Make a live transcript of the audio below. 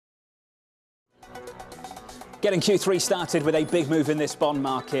Getting Q3 started with a big move in this bond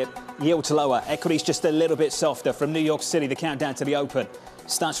market. Yields lower, equities just a little bit softer. From New York City, the countdown to the open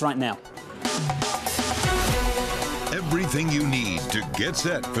starts right now. Everything you need to get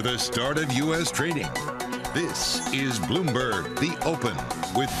set for the start of U.S. trading. This is Bloomberg, the Open,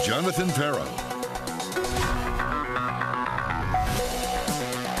 with Jonathan Ferro.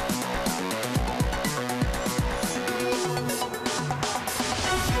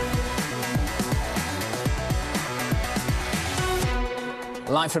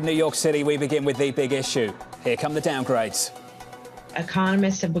 Live from New York City, we begin with the big issue. Here come the downgrades.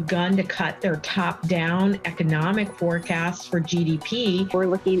 Economists have begun to cut their top-down economic forecasts for GDP. We're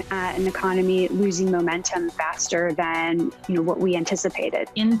looking at an economy losing momentum faster than what we anticipated.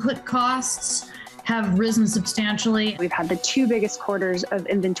 Input costs have risen substantially. We've had the two biggest quarters of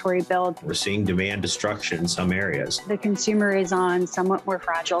inventory build. We're seeing demand destruction in some areas. The consumer is on somewhat more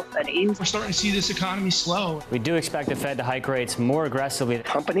fragile footing. We're starting to see this economy slow. We do expect the Fed to hike rates more aggressively.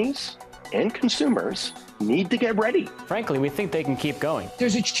 Companies and consumers need to get ready. Frankly, we think they can keep going.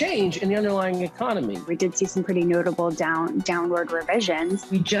 There's a change in the underlying economy. We did see some pretty notable downward revisions.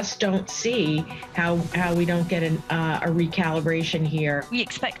 We just don't see how we don't get a recalibration here. We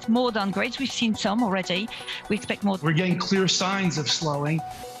expect more downgrades. We've seen some already. We expect more. We're getting clear signs of slowing.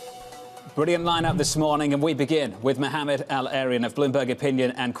 Brilliant lineup this morning, and we begin with Mohamed El-Erian of Bloomberg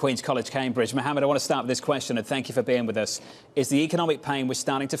Opinion and Queen's College, Cambridge. Mohamed, I want to start with this question, and thank you for being with us. Is the economic pain we're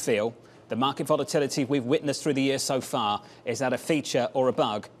starting to feel, the market volatility we've witnessed through the year so far, is that a feature or a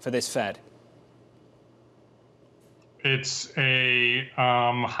bug for this Fed? It's a,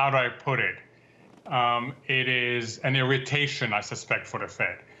 how do I put it? It is an irritation, I suspect, for the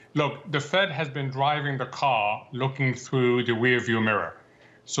Fed. Look, the Fed has been driving the car looking through the rearview mirror.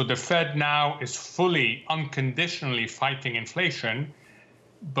 So the Fed now is fully, unconditionally fighting inflation,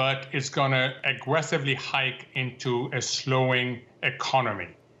 but it's going to aggressively hike into a slowing economy.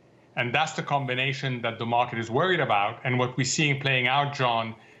 And that's the combination that the market is worried about. And what we're seeing playing out,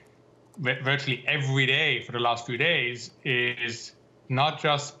 John, virtually every day for the last few days is not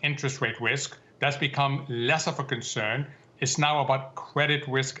just interest rate risk. That's become less of a concern. It's now about credit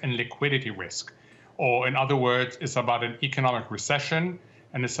risk and liquidity risk. Or in other words, it's about an economic recession,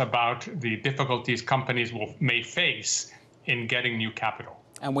 and it's about the difficulties companies may face in getting new capital.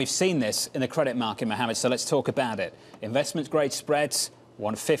 And we've seen this in the credit market, Mohamed, so let's talk about it. Investment grade spreads,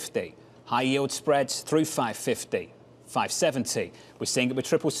 150. High yield spreads through 550, 570. We're seeing it with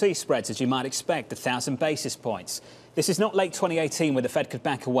CCC spreads, as you might expect, 1,000 basis points. This is not late 2018 where the Fed could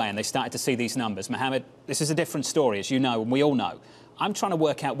back away and they started to see these numbers. Mohamed, this is a different story, as you know, and we all know. I'm trying to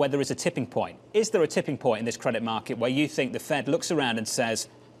work out whether there is a tipping point. Is there a tipping point in this credit market where you think the Fed looks around and says,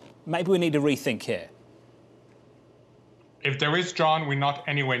 maybe we need to rethink here? If there is, John, we're not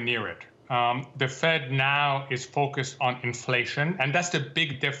anywhere near it. The Fed now is focused on inflation, and that's the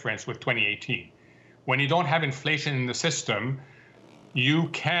big difference with 2018. When you don't have inflation in the system, you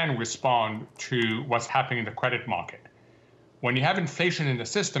can respond to what's happening in the credit market. When you have inflation in the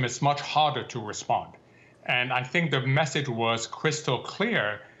system, it's much harder to respond. And I think the message was crystal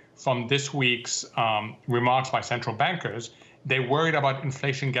clear from this week's remarks by central bankers. They worried about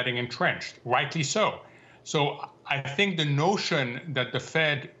inflation getting entrenched, rightly so. So I think the notion that the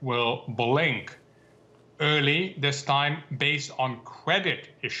Fed will blink early this time based on credit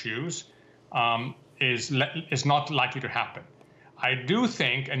issues is not likely to happen. I do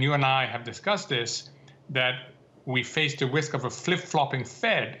think, and you and I have discussed this, that we face the risk of a flip-flopping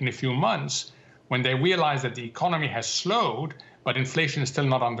Fed in a few months when they realize that the economy has slowed, but inflation is still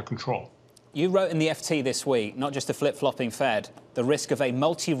not under control. You wrote in the FT this week, not just a flip-flopping Fed, the risk of a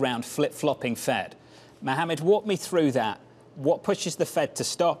multi-round flip-flopping Fed. Mohamed, walk me through that. What pushes the Fed to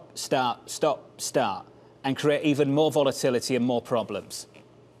stop, start, and create even more volatility and more problems?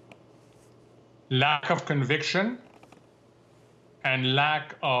 Lack of conviction and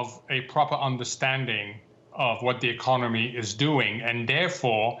lack of a proper understanding of what the economy is doing, and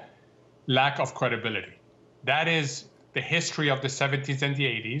therefore lack of credibility. That is the history of the 70s and the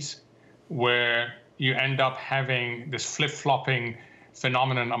 80s, where you end up having this flip-flopping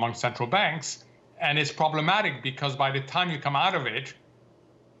phenomenon among central banks. And it's problematic because by the time you come out of it,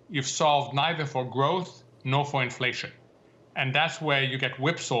 you've solved neither for growth nor for inflation. And that's where you get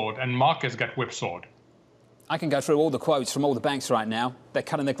whipsawed and markets get whipsawed. I can go through all the quotes from all the banks right now. They're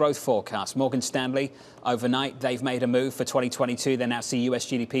cutting their growth forecast. Morgan Stanley, overnight, they've made a move for 2022. They now see US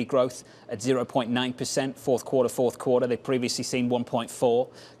GDP growth at 0.9%, fourth quarter. They've previously seen 1.4.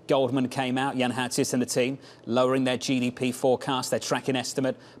 Goldman came out, Jan Hatzius and the team, lowering their GDP forecast, their tracking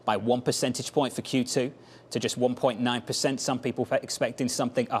estimate by 1 percentage point for Q2 to just 1.9%. Some people expecting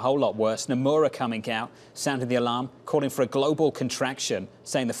something a whole lot worse. Nomura coming out, sounding the alarm, calling for a global contraction,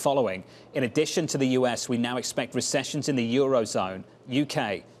 saying the following. In addition to the US, we now expect recessions in the Eurozone,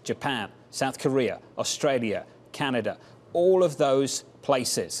 UK, Japan, South Korea, Australia, Canada, all of those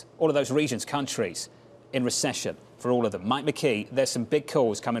places, all of those regions, countries in recession for all of them. Mike McKee, there's some big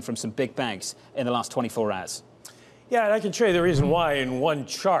calls coming from some big banks in the last 24 hours. Yeah, and I can show you the reason why in one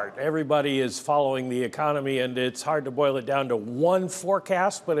chart. Everybody is following the economy, and it's hard to boil it down to one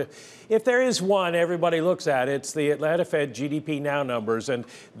forecast. But if there is one everybody looks at, it's the Atlanta Fed GDP Now numbers, and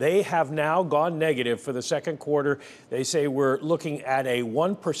they have now gone negative for the second quarter. They say we're looking at a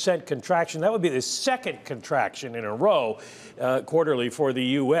 1% contraction. That would be the second contraction in a row quarterly for the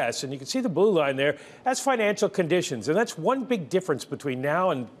U.S. And you can see the blue line there. That's financial conditions, and that's one big difference between now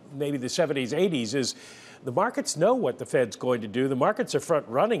and maybe the 70s, 80s is the markets know what the Fed's going to do. The markets are front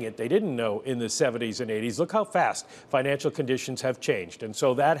running it. They didn't know in the 70s and 80s. Look how fast financial conditions have changed. And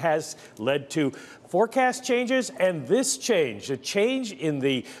so that has led to forecast changes and this change, a change in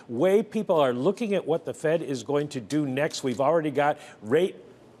the way people are looking at what the Fed is going to do next. We've already got rate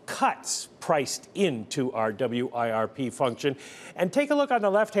cuts priced into our WIRP function. And take a look on the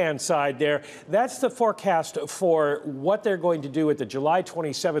left-hand side there. That's the forecast for what they're going to do at the July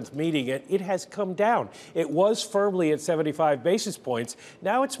 27th meeting, and it has come down. It was firmly at 75 basis points.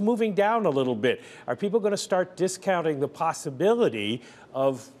 Now it's moving down a little bit. Are people going to start discounting the possibility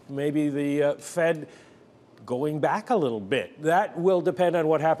of maybe the Fed going back a little bit? That will depend on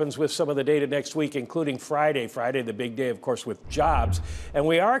what happens with some of the data next week, including Friday. Friday, the big day, of course, with jobs. And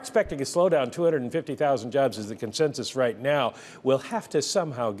we are expecting a slowdown. 250,000 jobs is the consensus right now. We'll have to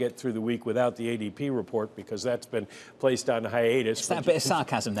somehow get through the week without the ADP report because that's been placed on hiatus. Is that a bit of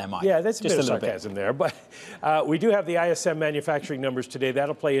sarcasm there, Mike? Yeah, that's just a bit of sarcasm there. But we do have the ISM manufacturing numbers today.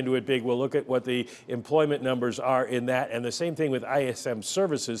 That'll play into it big. We'll look at what the employment numbers are in that. And the same thing with ISM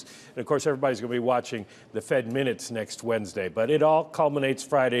services. And, of course, everybody's going to be watching the Fed minutes next Wednesday. But it all culminates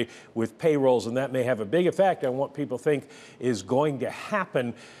Friday with payrolls, and that may have a big effect on what people think is going to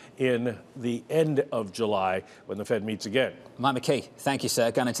happen in the end of July when the Fed meets again. Mike McKee, thank you,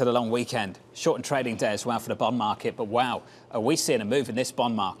 sir. Going into the long weekend. Shortened trading day as well for the bond market. But wow, are we seeing a move in this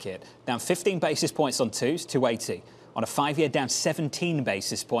bond market? Down 15 basis points on twos, 280. On a 5-year, down 17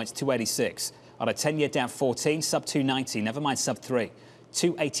 basis points, 286. On a 10-year, down 14, sub 290. Never mind sub 3,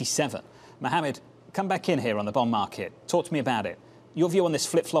 287. Mohamed, come back in here on the bond market. Talk to me about it. Your view on this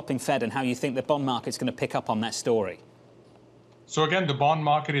flip-flopping Fed and how you think the bond market's going to pick up on that story. So again, the bond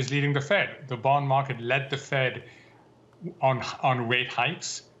market is leading the Fed. The bond market led the Fed on rate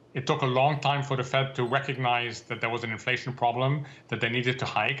hikes. It took a long time for the Fed to recognize that there was an inflation problem, that they needed to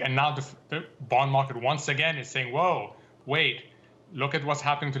hike. And now the bond market once again is saying, whoa, wait, look at what's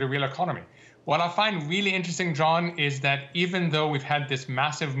happening to the real economy. What I find really interesting, John, is that even though we've had this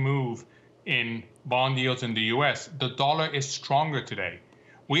massive move in bond yields in the US, the dollar is stronger today.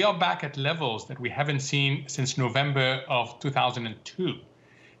 We are back at levels that we haven't seen since November of 2002.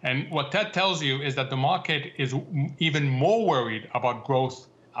 And what that tells you is that the market is even more worried about growth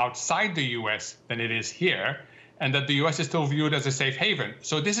outside the US than it is here, and that the US is still viewed as a safe haven.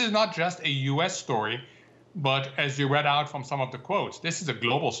 So this is not just a US story, but as you read out from some of the quotes, this is a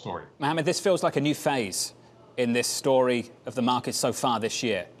global story. Mohamed, this feels like a new phase in this story of the market so far this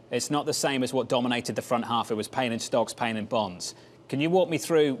year. It's not the same as what dominated the front half. It was pain in stocks, pain in bonds. Can you walk me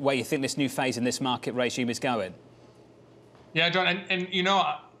through where you think this new phase in this market regime is going? Yeah, John, and you know,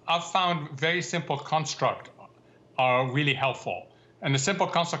 I've found very simple construct are really helpful. And the simple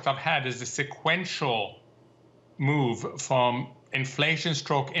construct I've had is the sequential move from inflation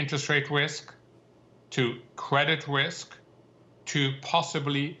stroke interest rate risk to credit risk to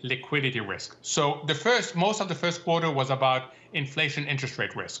possibly liquidity risk. So most of the first quarter was about inflation interest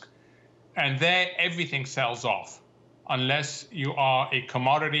rate risk. And there everything sells off unless you are a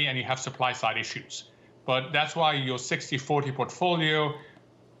commodity and you have supply side issues. But that's why your 60-40 portfolio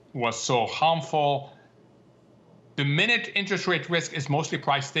was so harmful. The minute interest rate risk is mostly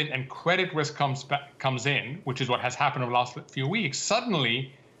priced in and credit risk comes in, which is what has happened over the last few weeks,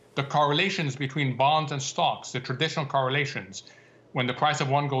 suddenly the correlations between bonds and stocks, the traditional correlations, when the price of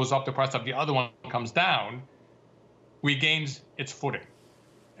one goes up, the price of the other one comes down, regains its footing.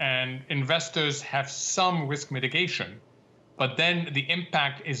 And investors have some risk mitigation, but then the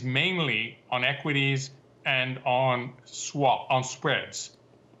impact is mainly on equities and on spreads.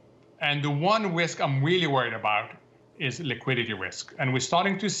 And the one risk I'm really worried about is liquidity risk. And we're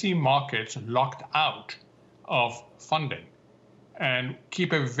starting to see markets locked out of funding. And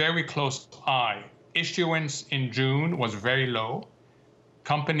keep a very close eye. Issuance in June was very low.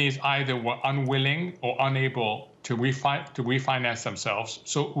 companies either were unwilling or unable to refinance themselves.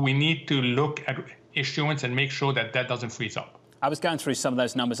 So we need to look at issuance and make sure that that doesn't freeze up. I was going through some of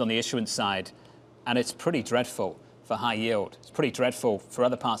those numbers on the issuance side, and it's pretty dreadful for high yield. It's pretty dreadful for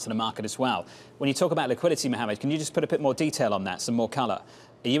other parts of the market as well. When you talk about liquidity, Mohamed, can you just put a bit more detail on that, some more colour?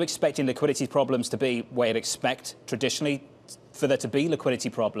 Are you expecting liquidity problems to be where you'd expect traditionally for there to be liquidity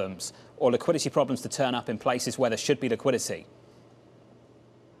problems, or liquidity problems to turn up in places where there should be liquidity?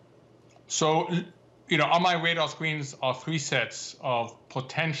 So, you know, on my radar screens are three sets of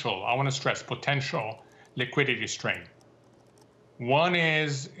potential, I want to stress, potential liquidity strain. One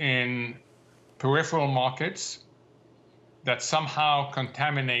is in peripheral markets that somehow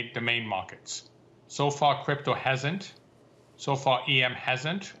contaminate the main markets. So far, crypto hasn't. So far, EM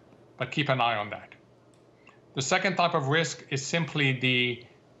hasn't, but keep an eye on that. The second type of risk is simply the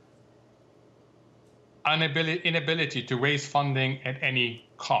inability to raise funding at any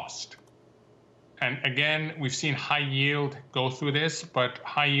cost. And again, we've seen high yield go through this, but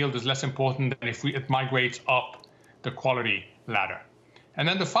high yield is less important than if it migrates up the quality ladder. And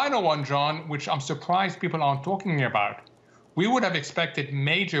then the final one, John, which I'm surprised people aren't talking about, we would have expected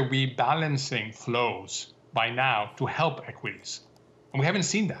major rebalancing flows by now to help equities. And we haven't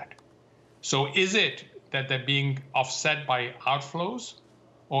seen that. So is it that they're being offset by outflows,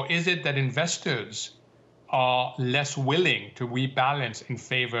 or is it that investors are less willing to rebalance in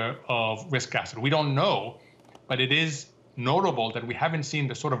favor of risk asset? We don't know, but it is notable that we haven't seen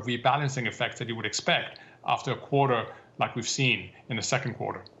the sort of rebalancing effects that you would expect after a quarter like we've seen in the second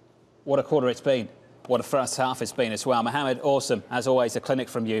quarter. What a quarter it's been. What a first half it's been as well. Mohamed, awesome. As always, a clinic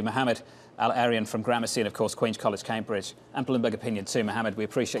from you. Mohamed El-Erian from Gramercy and, of course, Queen's College, Cambridge, and Bloomberg Opinion too. Mohamed, we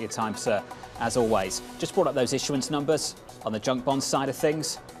appreciate your time, sir, as always. Just brought up those issuance numbers on the junk bond side of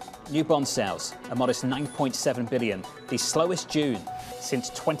things. New bond sales, a modest 9.7 billion, the slowest June since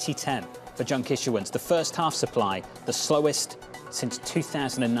 2010 for junk issuance. The first half supply, the slowest since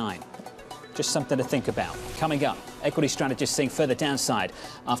 2009. Just something to think about. Coming up, equity strategists seeing further downside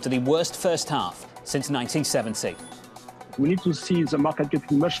after the worst first half since 1970. We need to see the market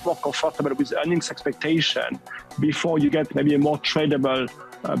getting much more comfortable with earnings expectation before you get maybe a more tradable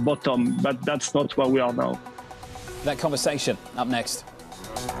bottom, but that's not where we are now. That conversation up next.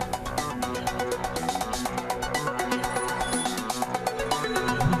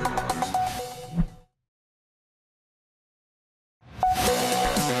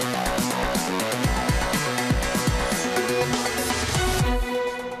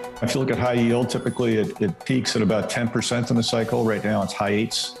 If you look at high yield, typically it peaks at about 10% in the cycle. Right now it's high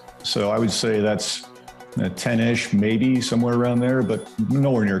eights. So I would say that's 10-ish, maybe somewhere around there, but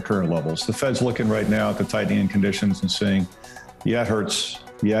nowhere near current levels. The Fed's looking right now at the tightening conditions and saying, yeah, it hurts.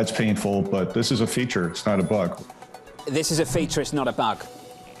 Yeah, it's painful, but this is a feature. It's not a bug. This is a feature. It's not a bug.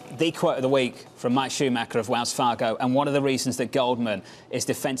 The quote of the week from Mike Schumacher of Wells Fargo, and one of the reasons that Goldman is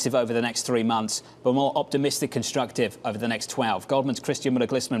defensive over the next 3 months, but more optimistic, constructive over the next 12. Goldman's Christian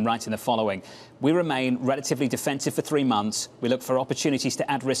Muller-Glissman writing the following: we remain relatively defensive for 3 months. We look for opportunities to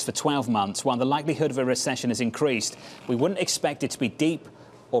add risk for 12 months. While the likelihood of a recession has increased, we wouldn't expect it to be deep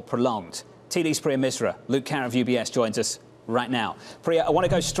or prolonged. TD's Priya Misra, Luke Carr of UBS joins us right now. Priya, I want to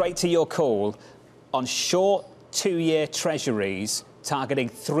go straight to your call on short 2-year treasuries targeting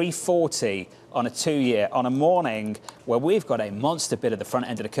 340 on a 2-year on a morning where we've got a monster bid at the front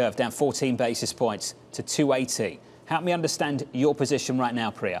end of the curve, down 14 basis points to 280. Help me understand your position right now,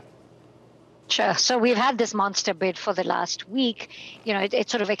 Priya. Sure. So we've had this monster bid for the last week. You know, it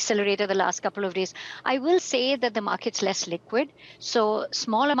sort of accelerated the last couple of days. I will say that the market's less liquid. So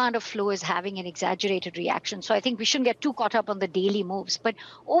small amount of flow is having an exaggerated reaction. So I think we shouldn't get too caught up on the daily moves. But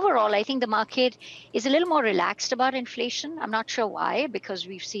overall, I think the market is a little more relaxed about inflation. I'm not sure why, because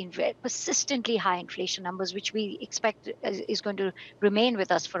we've seen persistently high inflation numbers, which we expect is going to remain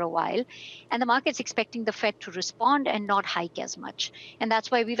with us for a while. And the market's expecting the Fed to respond and not hike as much. And that's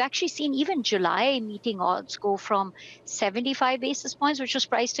why we've actually seen even July meeting odds go from 75 basis points, which was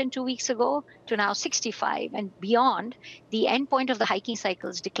priced in 2 weeks ago, to now 65 and beyond. The end point of the hiking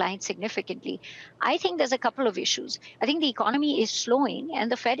cycles declined significantly. I think there's a couple of issues. I think the economy is slowing,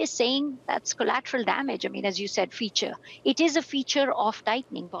 and the Fed is saying that's collateral damage. I mean, as you said, feature. It is a feature of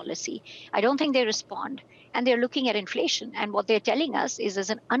tightening policy. I don't think they respond, and they're looking at inflation. And what they're telling us is there's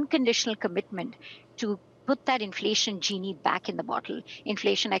an unconditional commitment to put that inflation genie back in the bottle.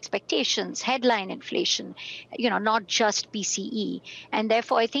 Inflation expectations, headline inflation, you know, not just PCE. And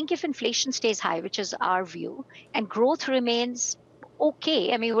therefore, I think if inflation stays high, which is our view, and growth remains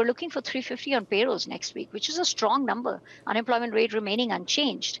okay. I mean, we're looking for 350 on payrolls next week, which is a strong number. Unemployment rate remaining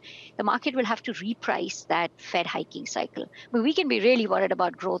unchanged. The market will have to reprice that Fed hiking cycle. I mean, we can be really worried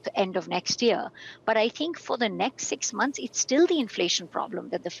about growth end of next year, but I think for the next 6 months, it's still the inflation problem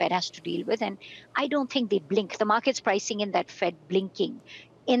that the Fed has to deal with, and I don't think they blink. The market's pricing in that Fed blinking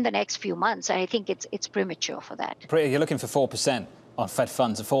in the next few months. I think it's premature for that. Priya, you're looking for 4% on Fed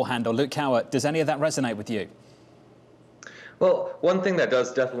funds, a four handle. Luke Cowart, does any of that resonate with you? Well, one thing that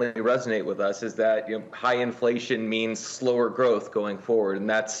does definitely resonate with us is that high inflation means slower growth going forward, and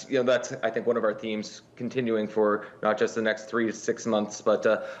that's I think one of our themes continuing for not just the next 3 to 6 months,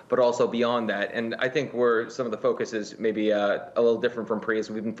 but also beyond that. And I think where some of the focus is maybe a little different from Priya's.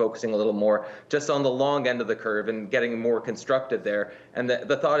 We've been focusing a little more just on the long end of the curve and getting more constructive there. And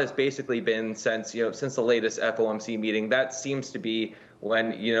the thought has basically been since the latest FOMC meeting, that seems to be when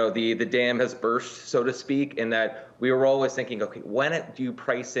the dam has burst, so to speak, in that we were always thinking, okay, when do you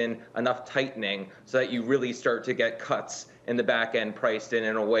price in enough tightening so that you really start to get cuts in the back end priced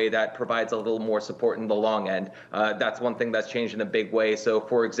in a way that provides a little more support in the long end? That's one thing that's changed in a big way. So,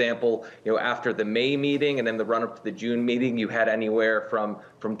 for example, after the May meeting and then the run up to the June meeting, you had anywhere from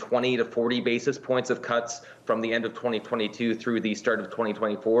 20 to 40 basis points of cuts from the end of 2022 through the start of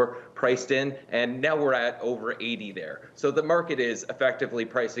 2024 priced in, and now we're at over 80 there. So the market is effectively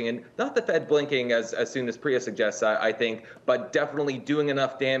pricing in, not the Fed blinking as soon as Priya suggests, I think, but definitely doing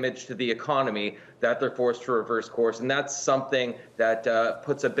enough damage to the economy that they're forced to reverse course. And that's something that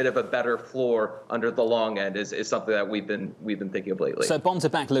puts a bit of a better floor under the long end, is something that we've been thinking of lately. So bonds are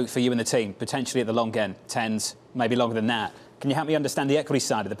back, Luke, for you and the team, potentially at the long end, 10s, maybe longer than that. Can you help me understand the equity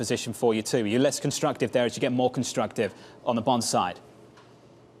side of the position for you too? Are you less constructive there as you get more constructive on the bond side?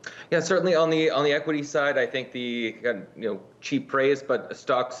 Yeah, certainly on the equity side, I think the cheap praise, but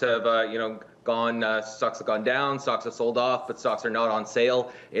stocks have stocks have gone down, stocks have sold off, but stocks are not on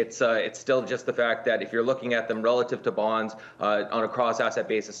sale. It's still just the fact that if you're looking at them relative to bonds on a cross-asset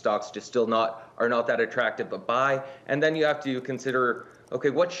basis, stocks just still are not that attractive to buy. And then you have to consider, okay,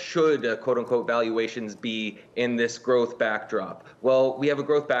 what should quote-unquote valuations be in this growth backdrop? Well, we have a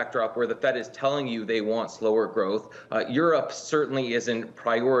growth backdrop where the Fed is telling you they want slower growth. Europe certainly isn't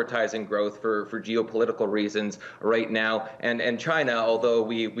prioritizing growth for geopolitical reasons right now. And China, although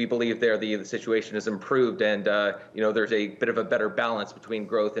we believe there the situation has improved and there's a bit of a better balance between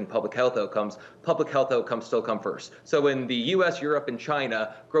growth and public health outcomes still come first. So in the US, Europe, and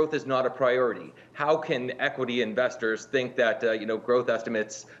China, growth is not a priority. How can equity investors think that growth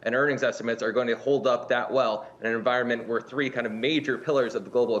estimates and earnings estimates are going to hold up that well in an environment where three kind of major pillars of the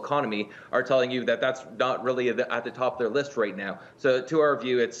global economy are telling you that that's not really at the top of their list right now? So to our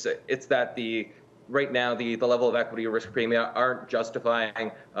view, it's that right now, the level of equity risk premia aren't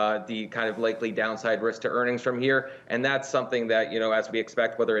justifying the kind of likely downside risk to earnings from here. And that's something that, as we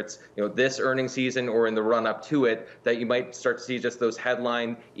expect, whether it's, this earnings season or in the run up to it, that you might start to see just those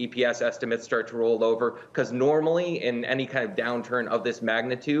headline EPS estimates start to roll over. Because normally in any kind of downturn of this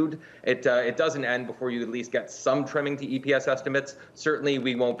magnitude, it doesn't end before you at least get some trimming to EPS estimates. Certainly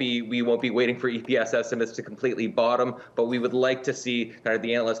we won't be waiting for EPS estimates to completely bottom, but we would like to see kind of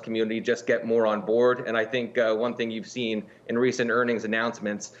the analyst community just get more on board. And I think one thing you've seen in recent earnings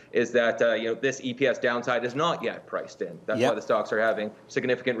announcements is that this EPS downside is not yet priced in. That's why the stocks are having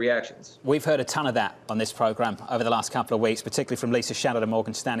significant reactions. We've heard a ton of that on this program over the last couple of weeks, particularly from Lisa Shallard of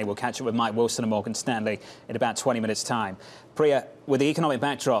Morgan Stanley. We'll catch up with Mike Wilson of Morgan Stanley in about 20 minutes' time. Priya, with the economic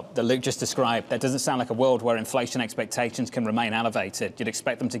backdrop that Luke just described, that doesn't sound like a world where inflation expectations can remain elevated. You'd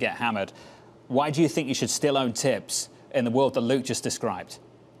expect them to get hammered. Why do you think you should still own tips in the world that Luke just described?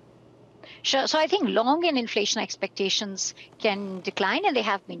 Sure. So I think long end inflation expectations can decline, and they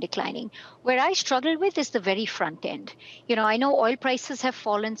have been declining. Where I struggle with is the very front end. I know oil prices have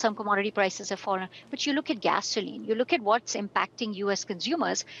fallen, some commodity prices have fallen, but you look at gasoline, you look at what's impacting U.S.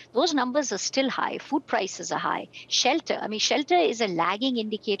 consumers, those numbers are still high. Food prices are high. Shelter is a lagging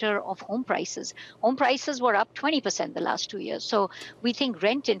indicator of home prices. Home prices were up 20% the last 2 years. So we think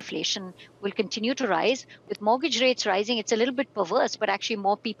rent inflation will continue to rise. With mortgage rates rising, it's a little bit perverse, but actually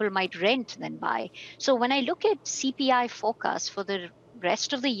more people might rent than buy. So when I look at CPI forecasts for the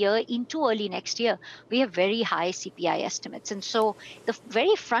rest of the year into early next year, we have very high CPI estimates. And so the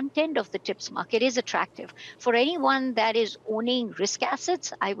very front end of the tips market is attractive. For anyone that is owning risk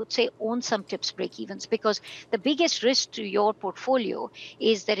assets, I would say own some tips break-evens, because the biggest risk to your portfolio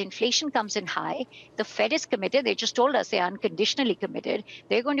is that inflation comes in high. The Fed is committed. They just told us they're unconditionally committed.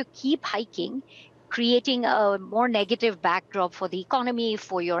 They're going to keep hiking. creating a more negative backdrop for the economy,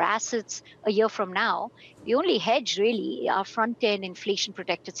 for your assets a year from now. The only hedge really are front-end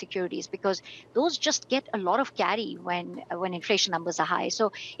inflation-protected securities, because those just get a lot of carry when inflation numbers are high.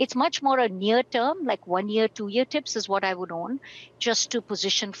 So it's much more a near-term, like 1 year, 2 year tips is what I would own, just to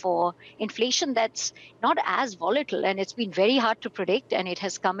position for inflation that's not as volatile. And it's been very hard to predict, and it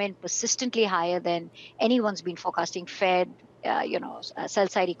has come in persistently higher than anyone's been forecasting. Fed,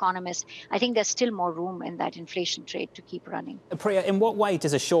 sell-side economists. I think there's still more room in that inflation trade to keep running. Priya, in what way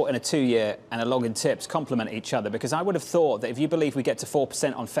does a short in a 2 year and a long in tips complement each other? Because I would have thought that if you believe we get to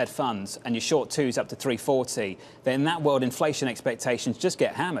 4% on Fed funds and your short twos up to 340, then in that world, inflation expectations just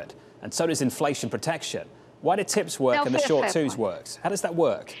get hammered. And so does inflation protection. Why do tips work and the short twos works? How does that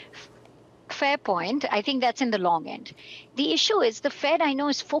work? Fair point. I think that's in the long end. The issue is the Fed, I know,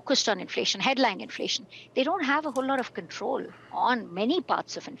 is focused on inflation, headline inflation. They don't have a whole lot of control on many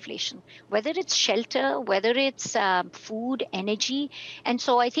parts of inflation, whether it's shelter, whether it's food, energy. And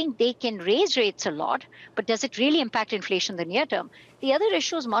so I think they can raise rates a lot, but does it really impact inflation in the near term? The other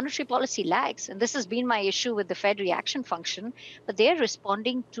issue is monetary policy lags. And this has been my issue with the Fed reaction function, but they're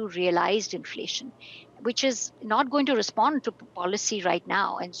responding to realized inflation, which is not going to respond to policy right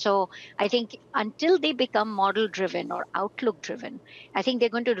now. And so I think until they become model-driven or outlook-driven, I think they're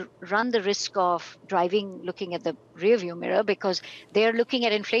going to run the risk of looking at the rearview mirror, because they're looking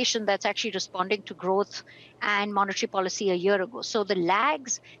at inflation that's actually responding to growth and monetary policy a year ago. So the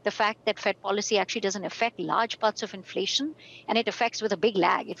lags, the fact that Fed policy actually doesn't affect large parts of inflation, and it affects with a big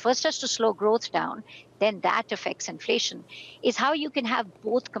lag. It first has to slow growth down, then that affects inflation, is how you can have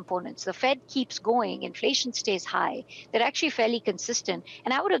both components. The Fed keeps going, inflation stays high. They're actually fairly consistent.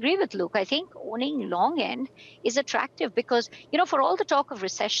 And I would agree with Luke. I think owning long end is attractive because, for all the talk of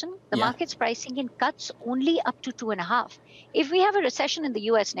recession, the market's pricing in cuts only up to 2.5. If we have a recession in the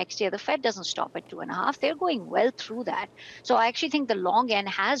US next year, the Fed doesn't stop at 2.5. They're going well through that. So I actually think the long end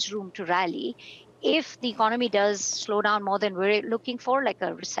has room to rally. If the economy does slow down more than we're looking for, like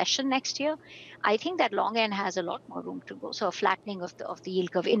a recession next year, I think that long end has a lot more room to go. So a flattening of the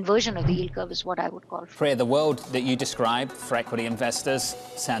yield curve, inversion of the yield curve is what I would call. Priya, the world that you describe for equity investors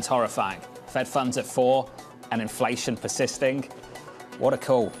sounds horrifying. Fed funds at 4 and inflation persisting. What a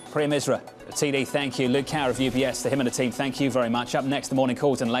call. Priya Misra, TD, thank you. Luke Cower of UBS, to him and the team, thank you very much. Up next, the morning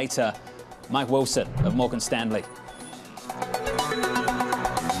calls, and later, Mike Wilson of Morgan Stanley.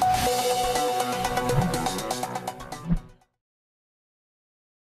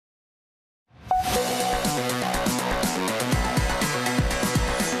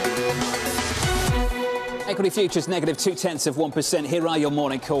 Equity futures negative 0.2%. Here are your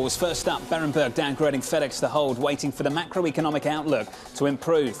morning calls. First up, Berenberg downgrading FedEx to hold, waiting for the macroeconomic outlook to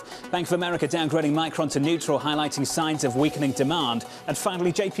improve. Bank of America downgrading Micron to neutral, highlighting signs of weakening demand. And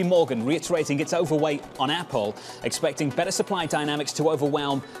finally, JP Morgan reiterating its overweight on Apple, expecting better supply dynamics to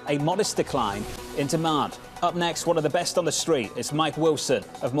overwhelm a modest decline in demand. Up next, one of the best on the street is Mike Wilson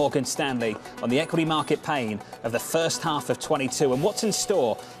of Morgan Stanley on the equity market pain of the first half of 22 and what's in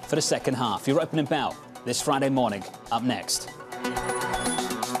store for the second half. Your opening bell this Friday morning, up next.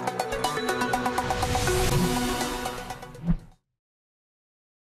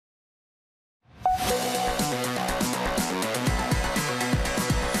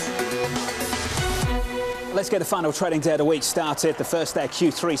 Let's get the final trading day of the week started. The first day of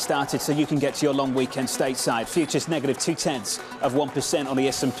Q3 started so you can get to your long weekend stateside. Futures negative 0.2% on the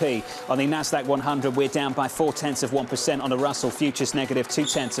S&P. On the Nasdaq 100, we're down by 0.4% on the Russell. Futures negative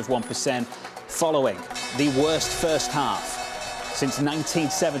 0.2% following the worst first half since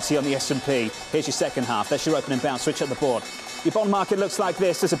 1970 on the S&P. Here's your second half. That's your opening bounce. Switch up the board. Your bond market looks like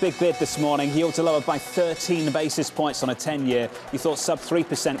this. There's a big bid this morning. Yields are lower by 13 basis points on a 10-year. You thought sub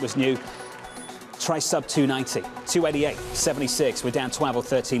 3% was new. Try sub 290, 288.76. We're down 12 or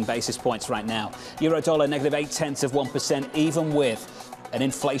 13 basis points right now. Euro dollar negative 0.8%, even with an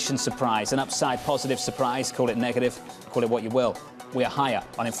inflation surprise, an upside positive surprise. Call it negative, call it what you will. We are higher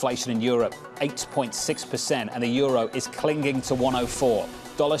on inflation in Europe, 8.6%, and the euro is clinging to 104.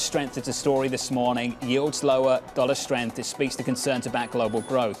 Dollar strength is the story this morning. Yields lower, dollar strength. It speaks to concerns about global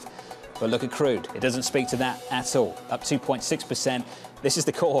growth. But look at crude. It doesn't speak to that at all. Up 2.6%. This is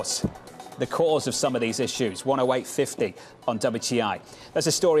the cause of some of these issues. 108.50 on WTI. That's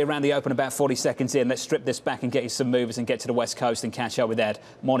a story around the open about 40 seconds in. Let's strip this back and get you some movers and get to the West Coast and catch up with Ed.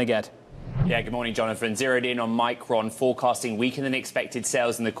 Morning, Ed. Yeah, good morning, Jonathan. Zeroed in on Micron, forecasting weaker than expected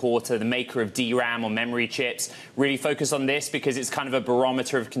sales in the quarter. The maker of DRAM or memory chips really focus on this because it's kind of a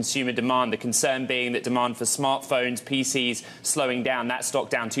barometer of consumer demand. The concern being that demand for smartphones, PCs slowing down. That stock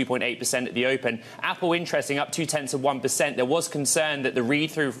down 2.8% at the open. Apple, interesting, up 0.2%. There was concern that the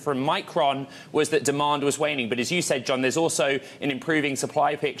read-through from Micron was that demand was waning. But as you said, John, there's also an improving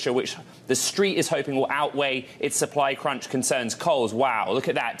supply picture, which the street is hoping will outweigh its supply crunch concerns. Coles, wow, look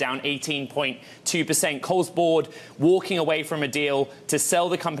at that, down 18.2%. Coles board walking away from a deal to sell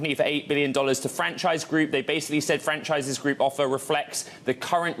the company for $8 billion to Franchise Group. They basically said Franchises Group offer reflects the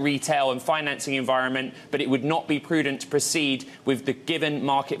current retail and financing environment, but it would not be prudent to proceed with the given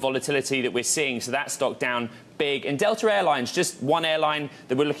market volatility that we're seeing. So that stock down big. And Delta Airlines, just one airline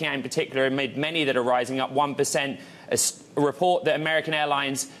that we're looking at in particular, amid many that are rising up 1%. A report that American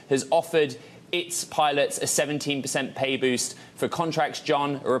Airlines has offered its pilots a 17% pay boost for contracts.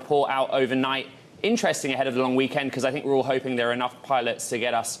 John, a report out overnight. Interesting ahead of the long weekend because I think we're all hoping there are enough pilots to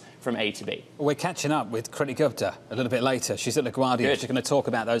get us from A to B. We're catching up with Kriti Gupta a little bit later. She's at LaGuardia. Good. She's going to talk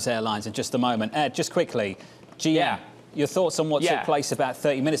about those airlines in just a moment. Ed, just quickly, GM. Yeah. Your thoughts on what took place about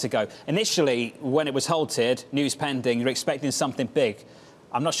 30 minutes ago? Initially, when it was halted, news pending, you're expecting something big.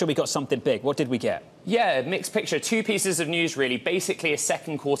 I'm not sure we got something big. What did we get? Yeah, mixed picture. Two pieces of news, really. Basically, a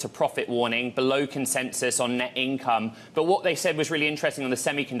second quarter profit warning below consensus on net income. But what they said was really interesting on the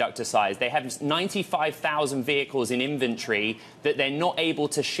semiconductor side. They have 95,000 vehicles in inventory that they're not able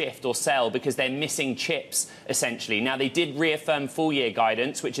to shift or sell because they're missing chips, essentially. Now, they did reaffirm full-year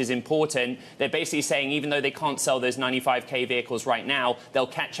guidance, which is important. They're basically saying even though they can't sell those 95K vehicles right now, they'll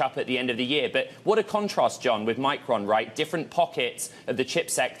catch up at the end of the year. But what a contrast, John, with Micron, right? Different pockets of the chip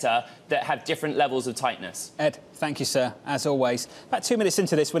sector that have different levels of tightness. Ed, thank you, sir, as always. About 2 minutes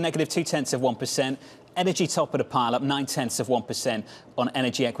into this, we're negative 0.2%. Energy top of the pile, up 0.9% on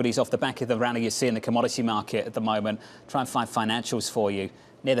energy equities off the back of the rally you see in the commodity market at the moment. Try and find financials for you.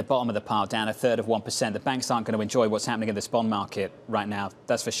 Near the bottom of the pile, down 1/3%. The banks aren't going to enjoy what's happening in this bond market right now,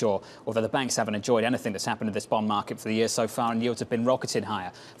 that's for sure. Although the banks haven't enjoyed anything that's happened in this bond market for the year so far, and yields have been rocketing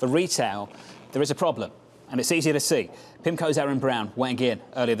higher. For retail, there is a problem, and it's easier to see. PIMCO's Aaron Brown weighing in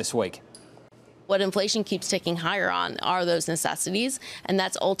earlier this week. What inflation keeps ticking higher on are those necessities, and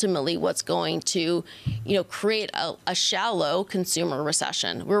that's ultimately what's going to, create a shallow consumer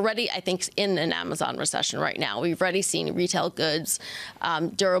recession. We're already, I think, in an Amazon recession right now. We've already seen retail goods,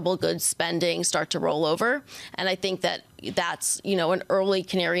 durable goods spending start to roll over, and I think that that's, an early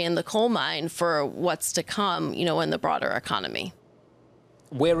canary in the coal mine for what's to come, in the broader economy.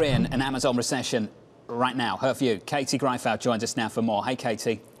 We're in an Amazon recession right now. Her view. Katie Greifeld joins us now for more. Hey,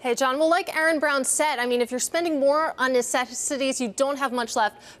 Katie. Hey, John. Well, like Aaron Brown said, I mean, if you're spending more on necessities, you don't have much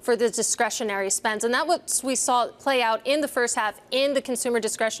left for the discretionary spends. And that's what we saw play out in the first half in the consumer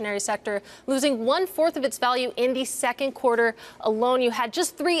discretionary sector, losing 1/4 of its value in the second quarter alone. You had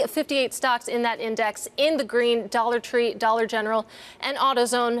just 3 of 58 stocks in that index in the green: Dollar Tree, Dollar General, and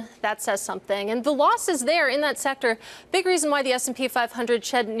AutoZone. That says something. And the losses there in that sector, big reason why the S&P 500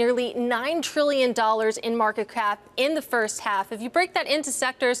 shed nearly $9 trillion in market cap in the first half. If you break that into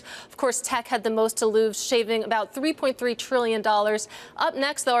sectors, of course, tech had the most to lose, shaving about $3.3 trillion. Up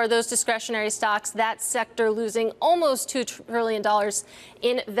next, though, are those discretionary stocks, that sector losing almost $2 trillion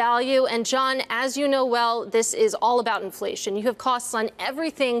in value. And John, as you know well, this is all about inflation. You have costs on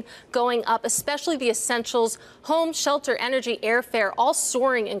everything going up, especially the essentials: home, shelter, energy, airfare, all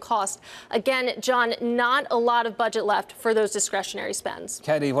soaring in cost. Again, John, not a lot of budget left for those discretionary spends.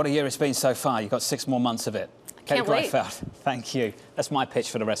 Katie, what a year it's been so far. You've got 6 more months of it. Katie Greifeld, thank you. That's my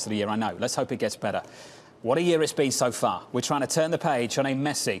pitch for the rest of the year, I know. Let's hope it gets better. What a year it's been so far. We're trying to turn the page on a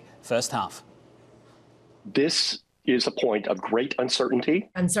messy first half. This is a point of great uncertainty.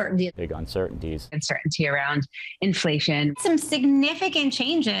 Big uncertainties. Uncertainty around inflation. Some significant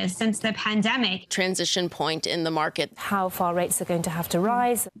changes since the pandemic. Transition point in the market. How far rates are going to have to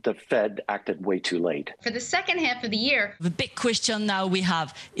rise. The Fed acted way too late. For the second half of the year, The big question now we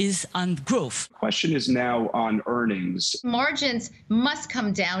have is on growth. Question is now on earnings. margins must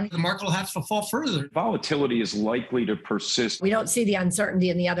come down. The market will have to fall further. Volatility is likely to persist. We don't see the uncertainty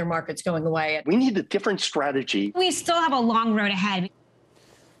in the other markets going away. We need a different strategy. We still have a long road ahead.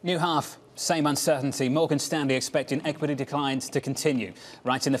 New half, same uncertainty. Morgan Stanley expecting equity declines to continue,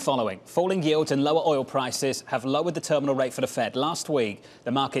 writing the following. Falling yields and lower oil prices have lowered the terminal rate for the Fed. Last week,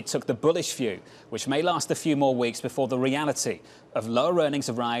 the market took the bullish view, which may last a few more weeks before the reality of lower earnings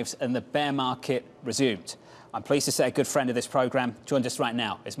arrives and the bear market resumed. I'm pleased to say a good friend of this programme joined us right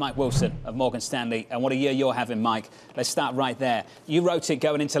now. It's Mike Wilson of Morgan Stanley. And what a year you're having, Mike. Let's start right there. You wrote it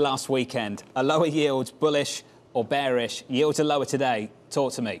going into last weekend. A lower yield, bullish or bearish? Yields are lower today.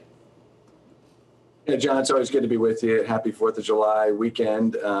 Talk to me. Hey, John, it's always good to be with you. Happy 4th of July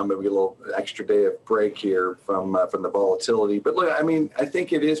weekend. Maybe a little extra day of break here from the volatility. But look, I mean, I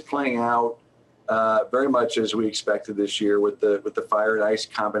think it is playing out very much as we expected this year with the fire and ice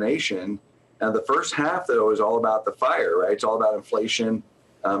combination. Now, the first half, though, is all about the fire, right? It's all about inflation.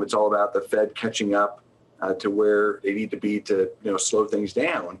 It's all about the Fed catching up to where they need to be to, slow things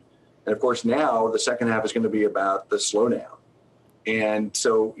down. And of course, now the second half is going to be about the slowdown. And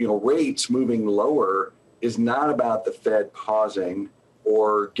so, rates moving lower is not about the Fed pausing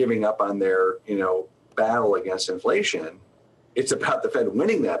or giving up on their, battle against inflation. It's about the Fed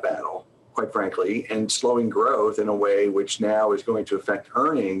winning that battle, quite frankly, and slowing growth in a way which now is going to affect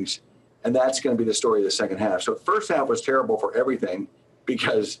earnings. And that's going to be the story of the second half. So the first half was terrible for everything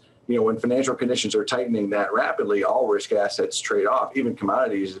because, when financial conditions are tightening that rapidly, all risk assets trade off. Even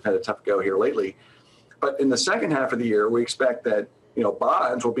commodities have had a tough go here lately. But in the second half of the year, we expect that,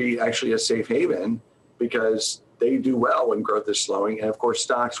 bonds will be actually a safe haven because they do well when growth is slowing. And of course,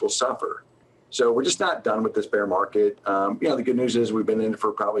 stocks will suffer. So we're just not done with this bear market. The good news is we've been in it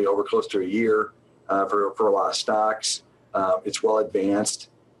for probably over close to a year for a lot of stocks. It's well advanced,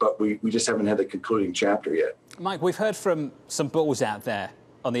 but we just haven't had the concluding chapter yet. Mike, we've heard from some bulls out there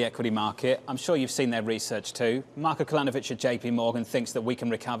on the equity market. I'm sure you've seen their research too. Marko Kolanovic at JP Morgan thinks that we can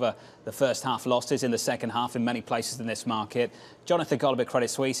recover the first half losses in the second half in many places in this market. Jonathan Golub at Credit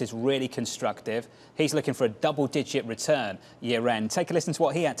Suisse is really constructive. He's looking for a double-digit return year end. Take a listen to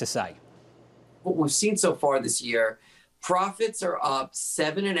what he had to say. What we've seen so far this year, profits are up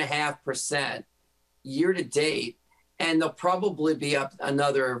 7.5% year to date, and they'll probably be up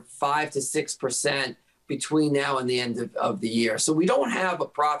another 5 to 6% between now and the end of the year. So we don't have a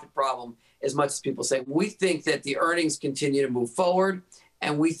profit problem as much as people say. We think that the earnings continue to move forward,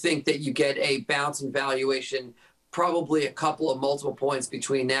 and we think that you get a bounce in valuation, probably a couple of multiple points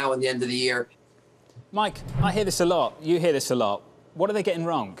between now and the end of the year. Mike, I hear this a lot. You hear this a lot. What are they getting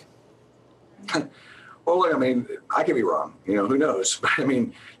wrong? Well, look, I mean, I could be wrong. Who knows? But I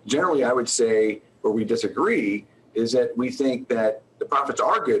mean, generally, I would say where we disagree is that we think that the profits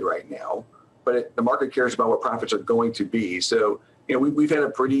are good right now, but the market cares about what profits are going to be. So, we've had a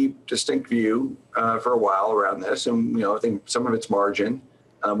pretty distinct view for a while around this. And, I think some of it's margin.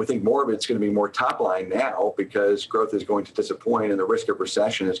 We think more of it's going to be more top line now because growth is going to disappoint and the risk of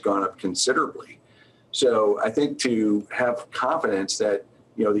recession has gone up considerably. So I think to have confidence that,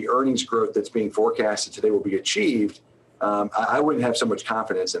 the earnings growth that's being forecasted today will be achieved, I wouldn't have so much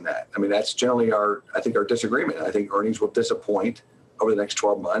confidence in that. I mean, that's generally our disagreement. I think earnings will disappoint over the next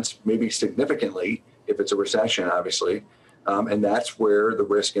 12 months, maybe significantly if it's a recession, obviously. And that's where the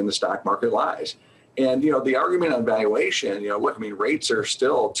risk in the stock market lies. And, the argument on valuation, look, I mean, rates are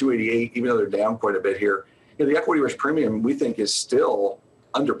still 288, even though they're down quite a bit here. The equity risk premium, we think, is still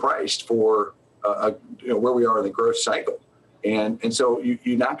underpriced for, where we are in the growth cycle. And so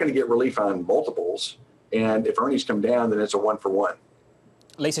you're not going to get relief on multiples. And if earnings come down, then it's a 1-for-1.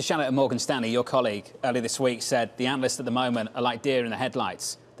 Lisa Shallett at Morgan Stanley, your colleague, earlier this week said the analysts at the moment are like deer in the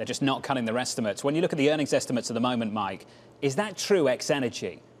headlights. They're just not cutting their estimates. When you look at the earnings estimates at the moment, Mike, is that true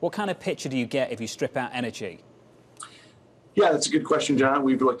ex-energy? What kind of picture do you get if you strip out energy? Yeah, that's a good question, John.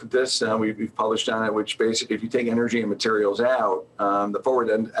 We've looked at this. We've published on it, which basically, if you take energy and materials out, the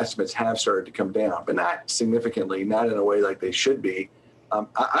forward estimates have started to come down, but not significantly, not in a way like they should be.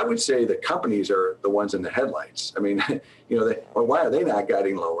 I would say the companies are the ones in the headlights. I mean, why are they not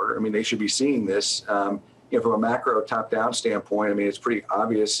guiding lower? I mean, they should be seeing this. From a macro top-down standpoint, I mean, it's pretty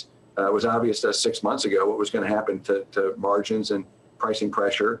obvious. It was obvious to us 6 months ago what was going to happen to margins and pricing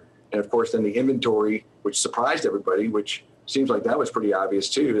pressure. And of course, then the inventory, which surprised everybody, which seems like that was pretty obvious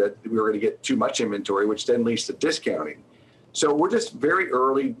too, that we were going to get too much inventory, which then leads to discounting. So we're just very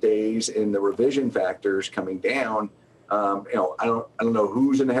early days in the revision factors coming down. I don't know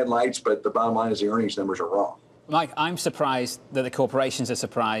who's in the headlights, but the bottom line is the earnings numbers are wrong. Mike, I'm surprised that the corporations are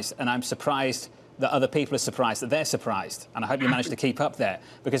surprised, and I'm surprised that other people are surprised that they're surprised. And I hope you managed to keep up there.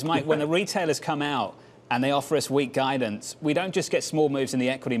 Because, Mike, when the retailers come out and they offer us weak guidance, we don't just get small moves in the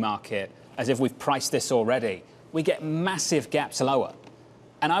equity market as if we've priced this already. We get massive gaps lower.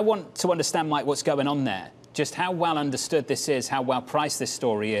 And I want to understand, Mike, what's going on there. Just how well understood this is, how well priced this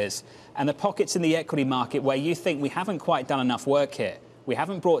story is, and the pockets in the equity market where you think we haven't quite done enough work here. We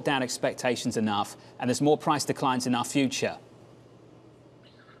haven't brought down expectations enough, and there's more price declines in our future.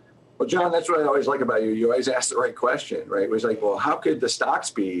 Well, John, that's what I always like about you. You always ask the right question, right? It was like, well, how could the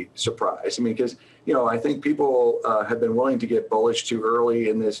stocks be surprised? I mean, because, I think people have been willing to get bullish too early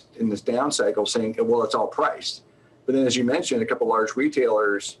in this down cycle saying, well, it's all priced. But then, as you mentioned, a couple large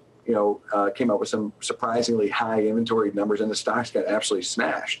retailers, came up with some surprisingly high inventory numbers and the stocks got absolutely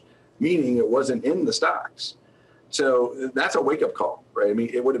smashed. meaning it wasn't in the stocks. So that's a wake-up call, right? I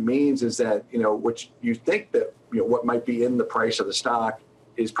mean, what it means is that, what you think that, what might be in the price of the stock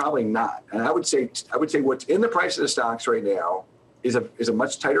is probably not. And I would say what's in the price of the stocks right now is a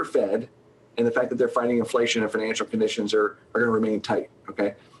much tighter Fed, and the fact that they're fighting inflation and financial conditions are going to remain tight,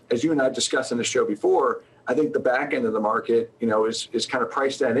 okay? As you and I have discussed in the show before, I think the back end of the market, is kind of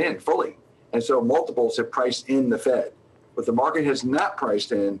priced that in fully. And so multiples have priced in the Fed. What the market has not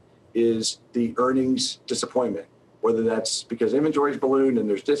priced in is the earnings disappointment, whether that's because inventory's ballooned and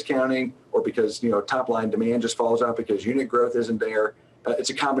there's discounting, or because, top line demand just falls out because unit growth isn't there. It's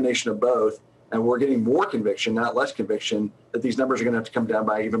a combination of both. And we're getting more conviction, not less conviction, that these numbers are going to have to come down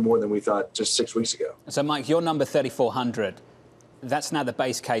by even more than we thought just 6 weeks ago. So, Mike, your number 3,400, that's now the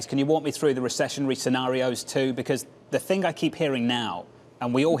base case. Can you walk me through the recessionary scenarios too? Because the thing I keep hearing now,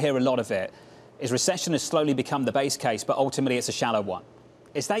 and we all hear a lot of it, is recession has slowly become the base case, but ultimately it's a shallow one.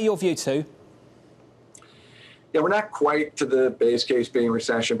 Is that your view too? Yeah, we're not quite to the base case being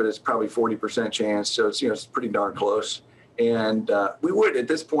recession, but it's probably 40% chance. So it's pretty darn close. And we would, at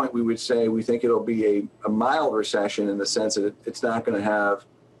this point, we would say we think it'll be a mild recession in the sense that it's not going to have,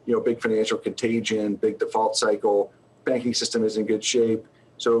 big financial contagion, big default cycle. Banking system is in good shape.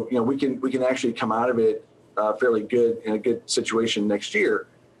 So, we can actually come out of it fairly good in a good situation next year.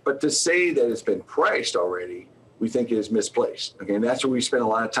 But to say that it's been priced already, we think is misplaced. Okay, and that's where we spent a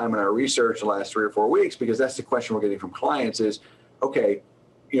lot of time in our research the last 3 or 4 weeks, because that's the question we're getting from clients is, okay,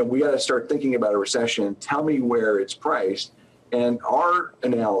 we got to start thinking about a recession. Tell me where it's priced. And our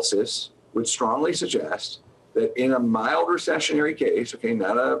analysis would strongly suggest that in a mild recessionary case, okay,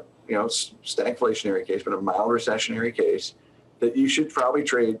 not a stagflationary case, but a mild recessionary case, that you should probably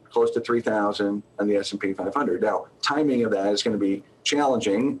trade close to 3,000 on the S&P 500. Now, timing of that is going to be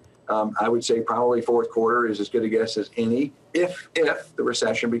challenging. I would say probably fourth quarter is as good a guess as any if the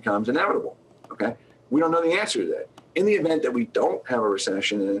recession becomes inevitable. Okay, we don't know the answer to that. In the event that we don't have a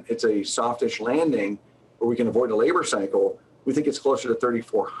recession and it's a softish landing where we can avoid a labor cycle, we think it's closer to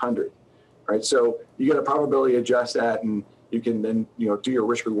 3,400. Right, so you got to probability adjust that, and you can then do your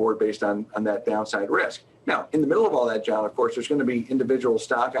risk reward based on that downside risk. Now, in the middle of all that, John, of course, there's going to be individual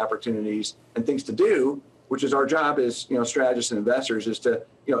stock opportunities and things to do, which is our job as strategists and investors, is to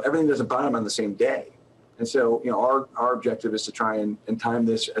everything doesn't bottom on the same day. And so our objective is to try and time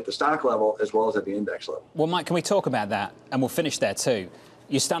this at the stock level as well as at the index level. Well, Mike, can we talk about that? And we'll finish there too.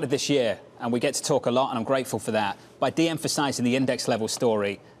 You started this year, and we get to talk a lot, and I'm grateful for that, by de-emphasizing the index level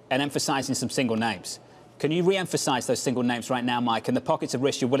story and emphasizing some single names. Can you re-emphasize those single names right now, Mike, and the pockets of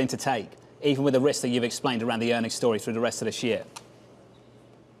risk you're willing to take, even with the risk that you've explained around the earnings story through the rest of this year?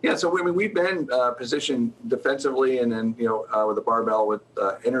 Yeah, so we've been positioned defensively, and then with a barbell with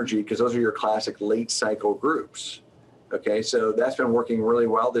energy, because those are your classic late cycle groups. Okay, so that's been working really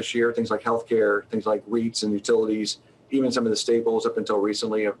well this year. Things like healthcare, things like REITs and utilities, even some of the staples up until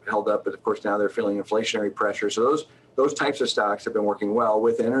recently have held up, but of course now they're feeling inflationary pressure. So those types of stocks have been working well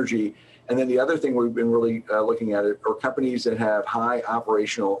with energy. And then the other thing we've been really looking at are companies that have high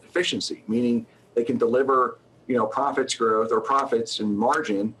operational efficiency, meaning they can deliver profits growth or profits and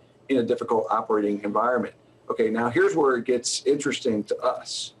margin in a difficult operating environment. Okay, now here's where it gets interesting to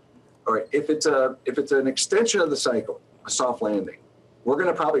us. All right, if it's an extension of the cycle, a soft landing, we're going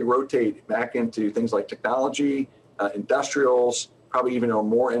to probably rotate back into things like technology, industrials, probably even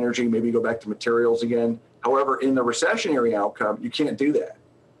more energy, maybe go back to materials again. However, in the recessionary outcome, you can't do that.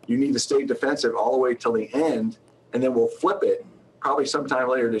 You need to stay defensive all the way till the end, and then we'll flip it probably sometime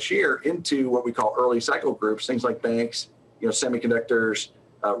later this year into what we call early cycle groups, things like banks, semiconductors,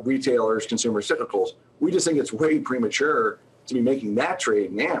 retailers, consumer cyclicals. We just think it's way premature to be making that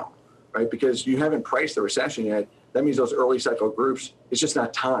trade now, right? Because you haven't priced the recession yet. That means those early cycle groups, it's just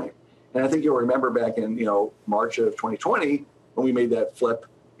not time. And I think you'll remember back in, March of 2020, when we made that flip,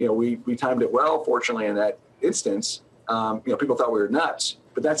 we timed it well, fortunately, in that instance. People thought we were nuts,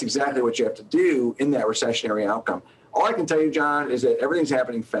 but that's exactly what you have to do in that recessionary outcome. All I can tell you, John, is that everything's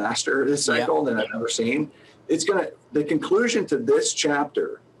happening faster this cycle than I've ever seen. The conclusion to this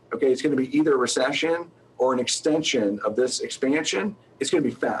chapter, okay, it's going to be either a recession or an extension of this expansion. It's going to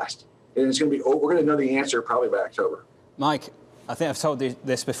be fast. And it's going to be, we're going to know the answer probably by October. Mike, I think I've told you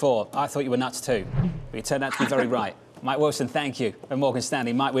this before. I thought you were nuts too, but you turned out to be very right. Mike Wilson, thank you. And Morgan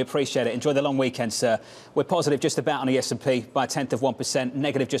Stanley. Mike, we appreciate it. Enjoy the long weekend, sir. We're positive just about on the S&P by 1/10%,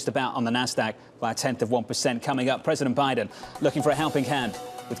 negative just about on the NASDAQ by 1/10%. Coming up, President Biden looking for a helping hand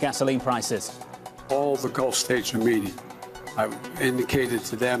with gasoline prices. All the Gulf states are meeting. I indicated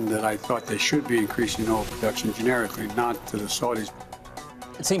to them that I thought they should be increasing oil production generically, not to the Saudis.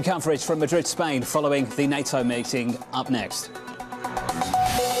 Team coverage from Madrid, Spain, following the NATO meeting up next.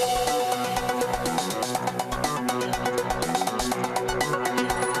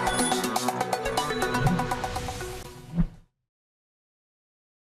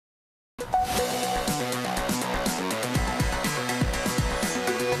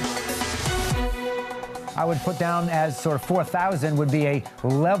 I would put down as sort of 4,000 would be a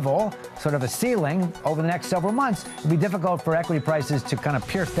level, sort of a ceiling over the next several months. It'd be difficult for equity prices to kind of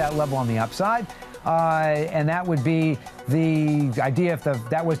pierce that level on the upside. And that would be the idea if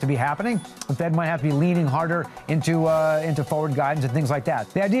that was to be happening. The Fed might have to be leaning harder into forward guidance and things like that.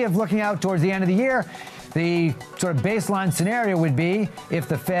 The idea of looking out towards the end of the year, the sort of baseline scenario would be if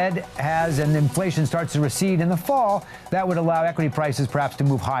the Fed has and inflation starts to recede in the fall, that would allow equity prices perhaps to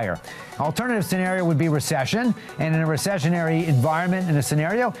move higher. Alternative scenario would be recession. And in a recessionary environment, in a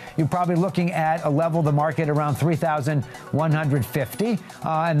scenario, you're probably looking at a level of the market around 3,150.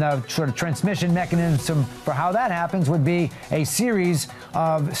 And the sort of transmission mechanism for how that happens would be a series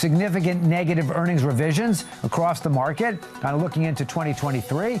of significant negative earnings revisions across the market, kind of looking into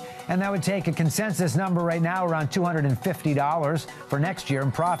 2023. And that would take a consensus number right now around $250 for next year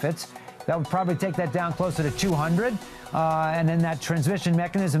in profits. That would probably take that down closer to 200. And then that transmission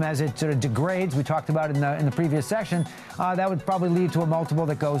mechanism, as it sort of degrades, we talked about in the previous section, that would probably lead to a multiple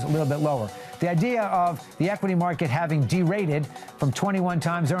that goes a little bit lower. The idea of the equity market having derated from 21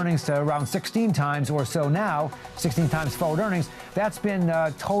 times earnings to around 16 times or so now, 16 times forward earnings, that's been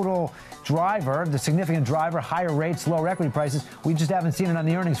a total driver, the significant driver, higher rates, lower equity prices. We just haven't seen it on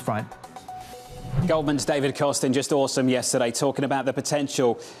the earnings front. Goldman's David Kostin, just awesome yesterday, talking about the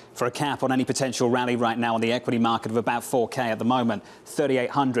potential for a cap on any potential rally right now on the equity market of about 4K at the moment,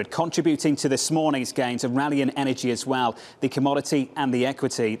 3,800. Contributing to this morning's gains, a rally in energy as well, the commodity and the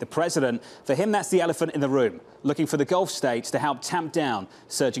equity. The president, for him, that's the elephant in the room, looking for the Gulf states to help tamp down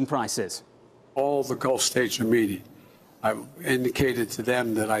surging prices. All the Gulf states are meeting. I indicated to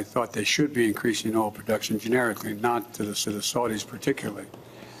them that I thought they should be increasing oil production generically, not to the Saudis particularly.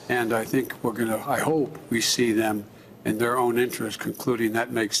 And I think I hope we see them in their own interest concluding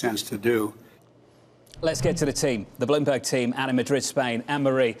that makes sense to do. Let's get to the team, the Bloomberg team out in Madrid, Spain,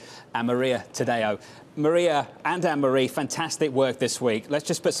 Anne-Marie and Maria Tadeo. Maria and Anne-Marie, fantastic work this week. Let's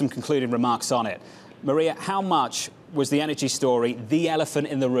just put some concluding remarks on it. Maria, how much was the energy story the elephant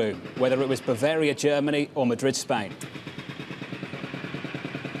in the room, whether it was Bavaria, Germany or Madrid, Spain?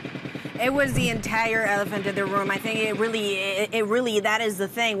 It was the entire elephant in the room. I think it really, that is the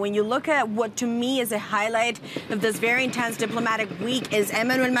thing. When you look at what to me is a highlight of this very intense diplomatic week is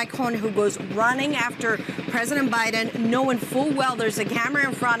Emmanuel Macron, who goes running after President Biden, knowing full well there's a camera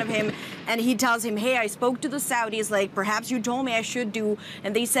in front of him, and he tells him, hey, I spoke to the Saudis, like, perhaps you told me I should do,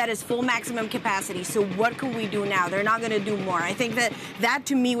 and they said it's full maximum capacity. So what can we do now? They're not going to do more. I think that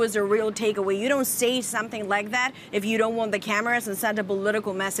to me was a real takeaway. You don't say something like that if you don't want the cameras and send a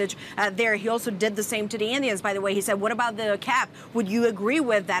political message there. He also did the same to the Indians, by the way. He said, what about the cap? Would you agree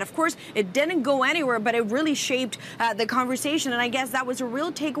with that? Of course, it didn't go anywhere, but it really shaped the conversation. And I guess that was a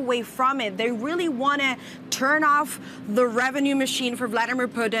real takeaway from it. They really want to turn off the revenue machine for Vladimir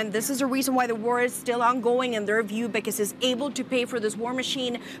Putin. This is a reason why the war is still ongoing in their view, because he's able to pay for this war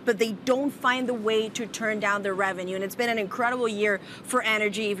machine, but they don't find the way to turn down the revenue. And it's been an incredible year for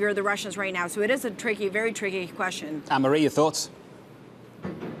energy if you're the Russians right now. So it is a tricky, very tricky question. Anne-Marie, your thoughts?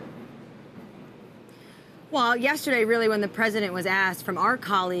 Well, yesterday, really, when the president was asked from our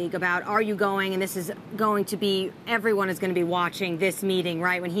colleague about, are you going, and this is going to be, everyone is going to be watching this meeting,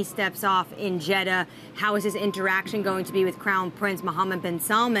 right? When he steps off in Jeddah, how is his interaction going to be with Crown Prince Mohammed bin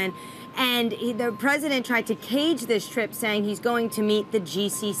Salman? And the president tried to cage this trip, saying he's going to meet the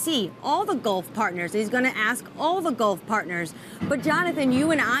GCC, all the Gulf partners. He's going to ask all the Gulf partners. But Jonathan,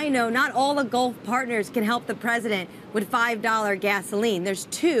 you and I know not all the Gulf partners can help the president with $5 gasoline. There's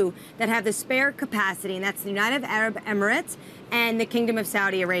two that have the spare capacity, and that's the United Arab Emirates and the Kingdom of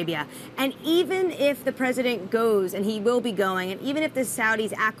Saudi Arabia. And even if the president goes, and he will be going, and even if the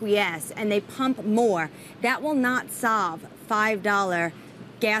Saudis acquiesce and they pump more, that will not solve $5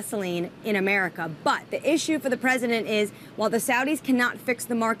 gasoline in America. But the issue for the president is, while the Saudis cannot fix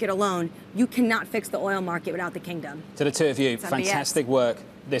the market alone, you cannot fix the oil market without the kingdom. To the two of you, fantastic work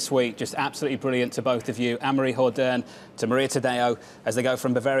this week. Just absolutely brilliant to both of you. Anne-Marie Jourdain to Maria Tadeo as they go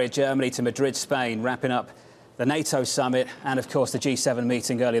from Bavaria, Germany to Madrid, Spain, wrapping up the NATO summit and, of course, the G7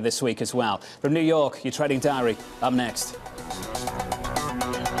 meeting earlier this week as well. From New York, your trading diary up next.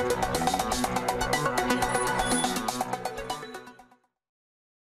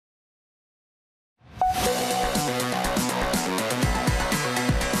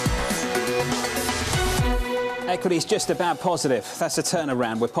 Equity's just about positive. That's a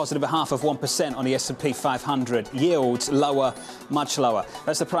turnaround. We're positive 0.5% on the S&P 500. Yields lower, much lower.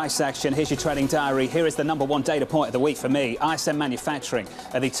 That's the price action. Here's your trading diary. Here is the #1 data point of the week for me. ISM manufacturing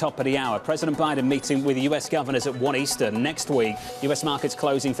at the top of the hour. President Biden meeting with the US governors at 1 Eastern next week. US markets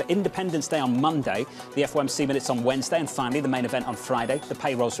closing for Independence Day on Monday. The FOMC minutes on Wednesday. And finally, the main event on Friday, the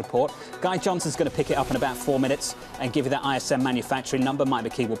payrolls report. Guy Johnson's going to pick it up in about 4 minutes and give you that ISM manufacturing number. Mike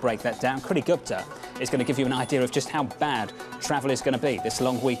McKee will break that down. Kriti Gupta is going to give you an idea of just how bad travel is going to be this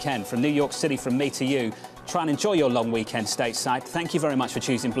long weekend. From New York City, from me to you, try and enjoy your long weekend stateside. Thank you very much for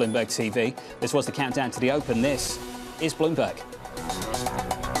choosing Bloomberg TV. This was the countdown to the open. This is Bloomberg.